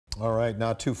All right,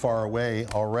 not too far away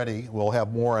already. We'll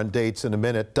have more on dates in a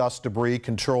minute. Dust, debris,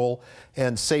 control,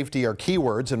 and safety are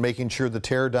keywords in making sure the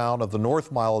teardown of the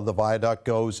north mile of the viaduct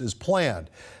goes as planned.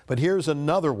 But here's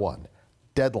another one,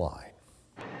 deadline.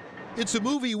 It's a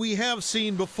movie we have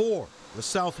seen before. The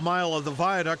south mile of the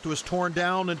viaduct was torn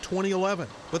down in 2011,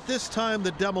 but this time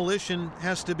the demolition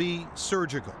has to be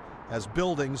surgical, as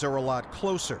buildings are a lot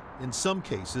closer, in some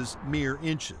cases mere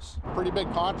inches. Pretty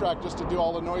big contract just to do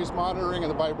all the noise monitoring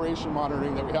and the vibration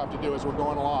monitoring that we have to do as we're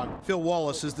going along. Phil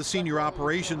Wallace is the senior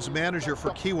operations manager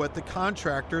for Kiewit, the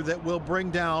contractor that will bring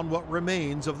down what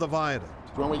remains of the viaduct.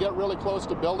 When we get really close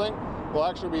to building, we'll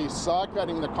actually be saw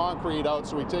cutting the concrete out,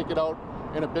 so we take it out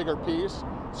in a bigger piece.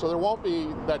 So there won't be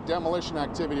that demolition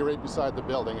activity right beside the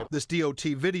building. This DOT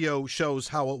video shows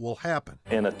how it will happen.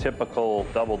 In a typical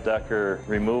double-decker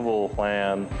removal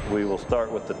plan, we will start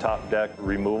with the top deck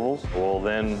removals. We'll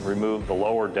then remove the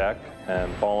lower deck,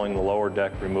 and following the lower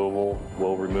deck removal,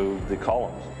 we'll remove the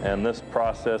columns. And this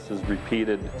process is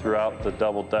repeated throughout the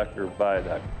double-decker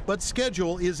viaduct. But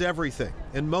schedule is everything,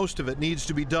 and most of it needs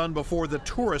to be done before the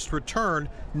tourists return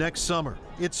next summer.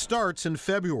 It starts in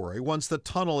February once the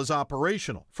tunnel is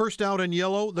operational. First out in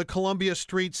yellow, the Columbia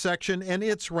Street section and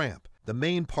its ramp. The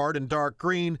main part in dark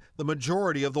green, the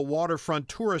majority of the waterfront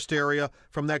tourist area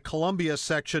from that Columbia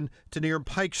section to near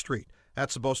Pike Street.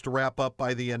 That's supposed to wrap up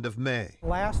by the end of May.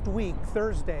 Last week,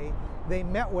 Thursday, they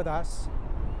met with us.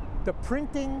 The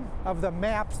printing of the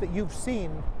maps that you've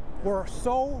seen were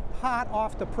so hot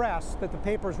off the press that the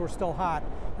papers were still hot,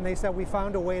 and they said we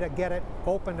found a way to get it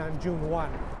open on June 1.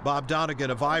 Bob Donegan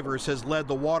of Ivers has led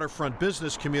the waterfront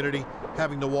business community,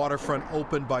 having the waterfront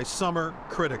open by summer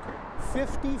critical.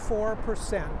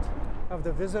 54% of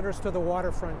the visitors to the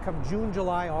waterfront come June,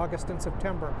 July, August, and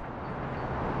September.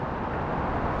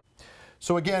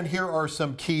 So again, here are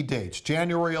some key dates.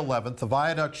 January 11th, the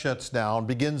viaduct shuts down,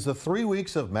 begins the 3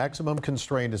 weeks of maximum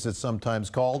constraint, as it's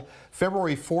sometimes called.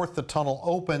 February 4th, the tunnel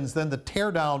opens, then the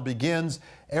teardown begins.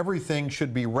 Everything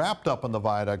should be wrapped up in the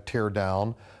viaduct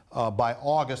teardown by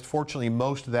August. Fortunately,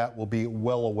 most of that will be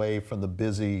well away from the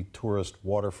busy tourist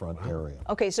waterfront area.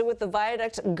 Okay, so with the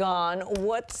viaduct gone,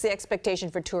 what's the expectation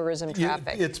for tourism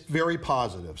traffic? It's very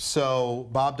positive. So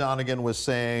Bob Donegan was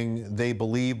saying they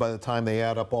believe by the time they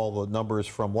add up all the numbers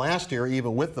from last year,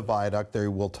 even with the viaduct, they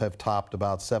will have topped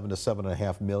about 7 to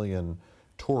 7.5 million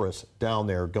tourists down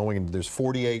there going. There's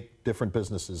 48 different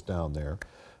businesses down there.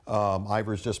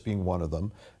 Ivers just being one of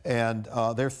them. And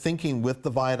they're thinking with the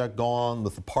viaduct gone,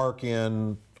 with the park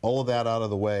in, all of that out of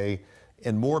the way,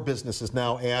 and more businesses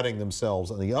now adding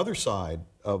themselves on the other side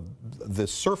of the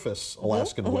surface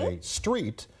Alaskan Way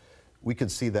street, we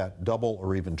could see that double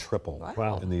or even triple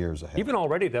in the years ahead. Even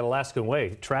already that Alaskan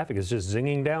Way, traffic is just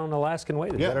zinging down Alaskan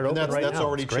Way. Yeah, and that's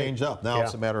already changed up. Now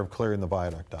it's a matter of clearing the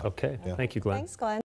viaduct out. Okay, thank you, Glenn. Thanks, Glenn.